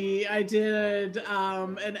meals. I did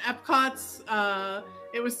an Epcot's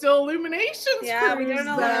it was still Illuminations Yeah, cruise we did an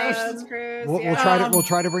then. Illuminations cruise. We'll yeah.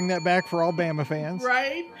 try to bring that back for all Bama fans.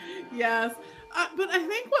 Right? Yes. But I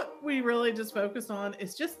think what we really just focused on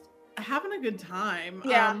is just having a good time.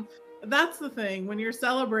 Yeah. That's the thing. When you're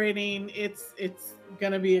celebrating, it's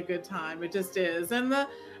gonna be a good time. It just is. And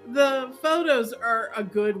the photos are a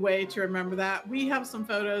good way to remember that. We have some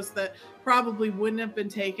photos that probably wouldn't have been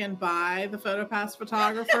taken by the PhotoPass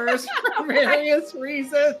photographers for various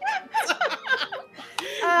reasons.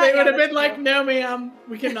 They would have been like, no, ma'am,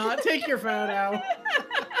 we cannot take your photo.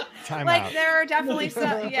 Time Like out. there are definitely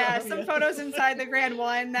some Yeah. photos inside the grand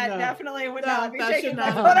one that No. definitely would No, not be that taken should by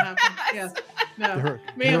not PhotoPass. happen. Yes. No. There are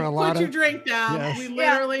a Ma'am, lot put your of- drink down. Yes. We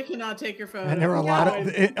Yeah. literally cannot take your photo. And there were a Yeah. lot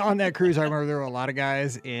of on that cruise. I remember there were a lot of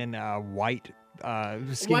guys in white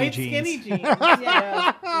skinny white jeans. skinny jeans.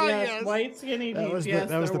 Yes. Yes. White skinny jeans.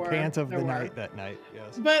 That was the there pants were. of There the were. night that night.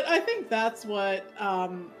 Yes. But I think that's what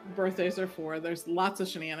birthdays are for. There's lots of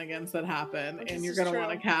shenanigans that happen, This and you're is going to true.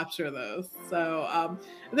 want to capture those. So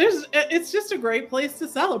it's just a great place to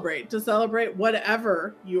celebrate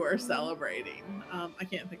whatever you are celebrating. I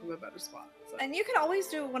can't think of a better spot. So. And you can always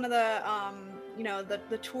do one of the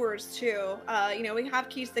the tours too. We have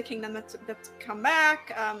Keys to the Kingdom that's come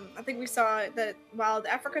back. I think we saw the Wild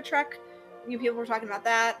Africa Trek. People were talking about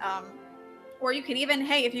that. Or you could even,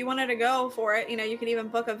 hey, if you wanted to go for it, you could even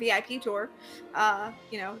book a VIP tour.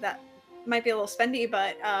 That might be a little spendy,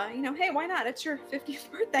 but hey, why not? It's your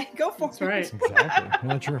 50th birthday. Go for That's it. right. Exactly.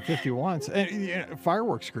 Let your 50 once. And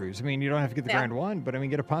fireworks cruise. I mean, you don't have to get the grand one, but I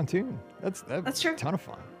mean, get a pontoon. That's true. A ton of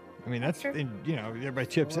fun. I mean, that's true. Everybody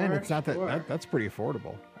chips in. It's not Sure. that's pretty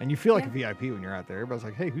affordable, and you feel like a VIP when you're out there. Everybody's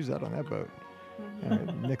like, "Hey, who's that on that boat?"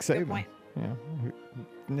 Nick Good Saban. point. Yeah,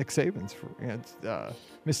 Nick Saban's. It's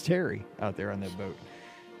Miss Terry out there on that boat.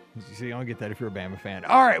 So you don't get that if you're a Bama fan.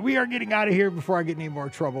 All right, we are getting out of here before I get any more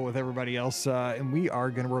trouble with everybody else. And we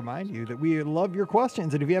are going to remind you that we love your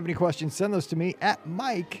questions. And if you have any questions, send those to me at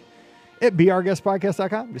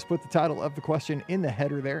mike@beourguestpodcast.com. Just put the title of the question in the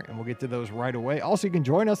header there, and we'll get to those right away. Also, you can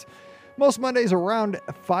join us most Mondays around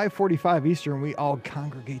 5:45 Eastern. We all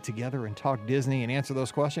congregate together and talk Disney and answer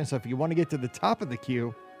those questions. So if you want to get to the top of the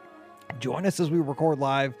queue, join us as we record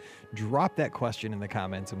live. Drop that question in the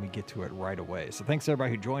comments and we get to it right away. So thanks to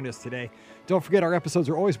everybody who joined us today. Don't forget, our episodes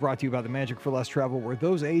are always brought to you by the Magic for Less Travel, where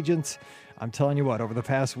those agents, I'm telling you what, over the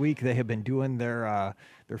past week, they have been doing their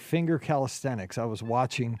finger calisthenics. I was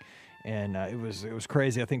watching, and it was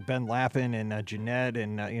crazy. I think Ben Lappin and Jeanette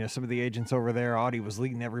and some of the agents over there, Audie was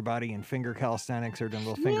leading everybody in finger calisthenics. They're doing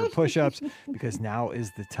little finger push-ups because now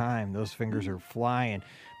is the time. Those fingers are flying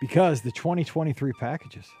because the 2023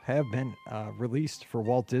 packages have been released for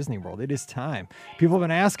Walt Disney World. It is time. People have been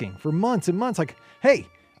asking for months and months, like, hey,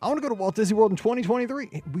 I want to go to Walt Disney World in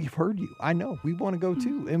 2023. We've heard you. I know. We want to go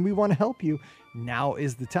too, and we want to help you. Now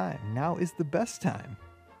is the time. Now is the best time.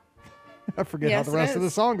 I forget how the rest of the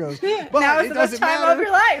song goes. But now is the best time of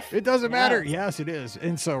your life. It doesn't matter. Yes, it is.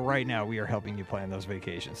 And so right now we are helping you plan those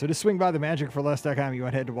vacations. So just swing by the magicforless.com. You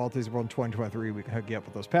want to head to Walt Disney World in 2023. We can hook you up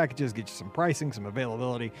with those packages, get you some pricing, some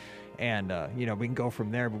availability, and we can go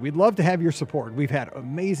from there. But we'd love to have your support. We've had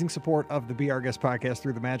amazing support of the Be Our Guest podcast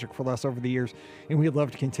through the Magic for Less over the years, and we'd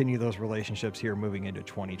love to continue those relationships here moving into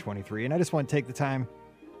 2023. And I just want to take the time,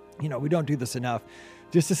 we don't do this enough,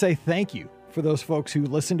 just to say thank you for those folks who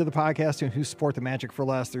listen to the podcast and who support the Magic for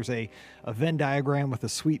Less. There's a Venn diagram with a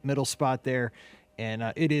sweet middle spot there. And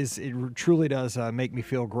it truly does make me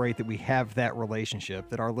feel great that we have that relationship,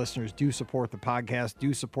 that our listeners do support the podcast,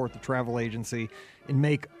 do support the travel agency, and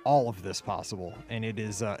make all of this possible. And it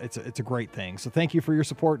is it's a great thing. So thank you for your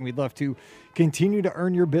support, and we'd love to continue to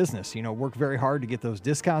earn your business. Work very hard to get those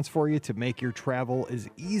discounts for you, to make your travel as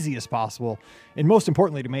easy as possible, and most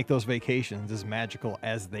importantly, to make those vacations as magical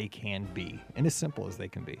as they can be and as simple as they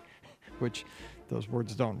can be, which those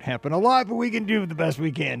words don't happen a lot, but we can do the best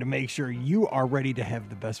we can to make sure you are ready to have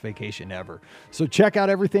the best vacation ever. So check out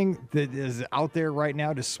everything that is out there right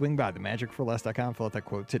now. Just swing by themagicforless.com, fill out that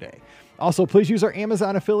quote today. Also, please use our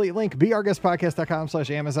Amazon affiliate link,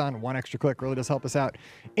 beourguestpodcast.com/Amazon. One extra click really does help us out.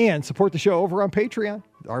 And support the show over on Patreon.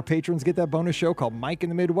 Our patrons get that bonus show called Mike in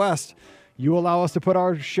the Midwest. You allow us to put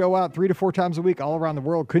our show out 3 to 4 times a week all around the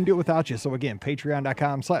world. Couldn't do it without you. So again,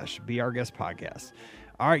 patreon.com/beourguestpodcast.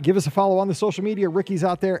 All right, give us a follow on the social media. Ricky's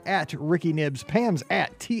out there at Ricky Nibs. Pam's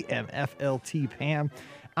at TMFLT Pam.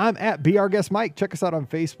 I'm at Be Our Guest Mike. Check us out on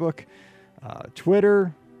Facebook,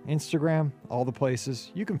 Twitter, Instagram, all the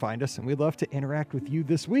places. You can find us, and we'd love to interact with you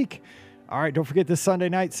this week. All right, don't forget this Sunday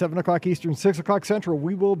night, 7 o'clock Eastern, 6 o'clock Central,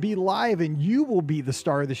 we will be live, and you will be the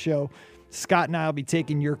star of the show. Scott and I will be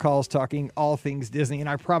taking your calls, talking all things Disney, and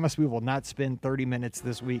I promise we will not spend 30 minutes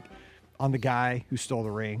this week on the guy who stole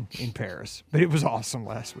the ring in Paris. But it was awesome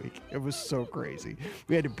last week. It was so crazy.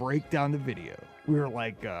 We had to break down the video. We were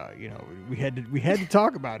like, we had to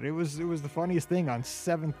talk about it. It was the funniest thing on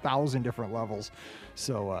 7,000 different levels.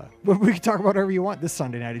 So but we can talk about whatever you want this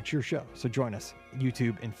Sunday night. It's your show. So join us,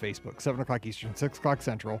 YouTube and Facebook, 7 o'clock Eastern, 6 o'clock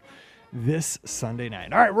Central, this Sunday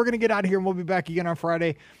night. All right, we're going to get out of here, and we'll be back again on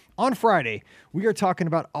Friday. On Friday, we are talking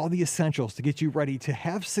about all the essentials to get you ready to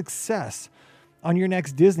have success on your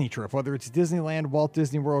next Disney trip, whether it's Disneyland, Walt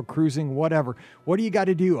Disney World, cruising, whatever. What do you got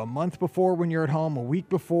to do a month before when you're at home, a week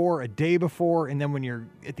before, a day before, and then when you're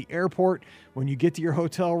at the airport, when you get to your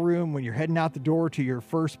hotel room, when you're heading out the door to your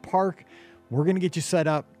first park? We're going to get you set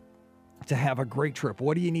up to have a great trip.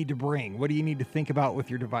 What do you need to bring? What do you need to think about with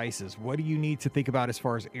your devices? What do you need to think about as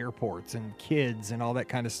far as airports and kids and all that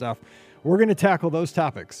kind of stuff? We're going to tackle those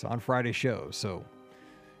topics on Friday's show. So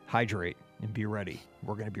hydrate and be ready.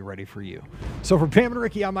 We're going to be ready for you. So for Pam and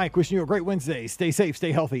Ricky, I'm Mike, wishing you a great Wednesday. Stay safe,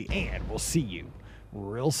 stay healthy, and we'll see you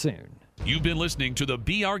real soon. You've been listening to the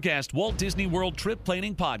Be Our Guest Walt Disney World Trip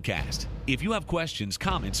Planning Podcast. If you have questions,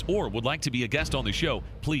 comments, or would like to be a guest on the show,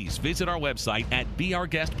 please visit our website at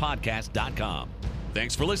beourguestpodcast.com.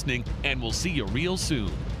 Thanks for listening, and we'll see you real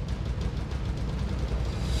soon.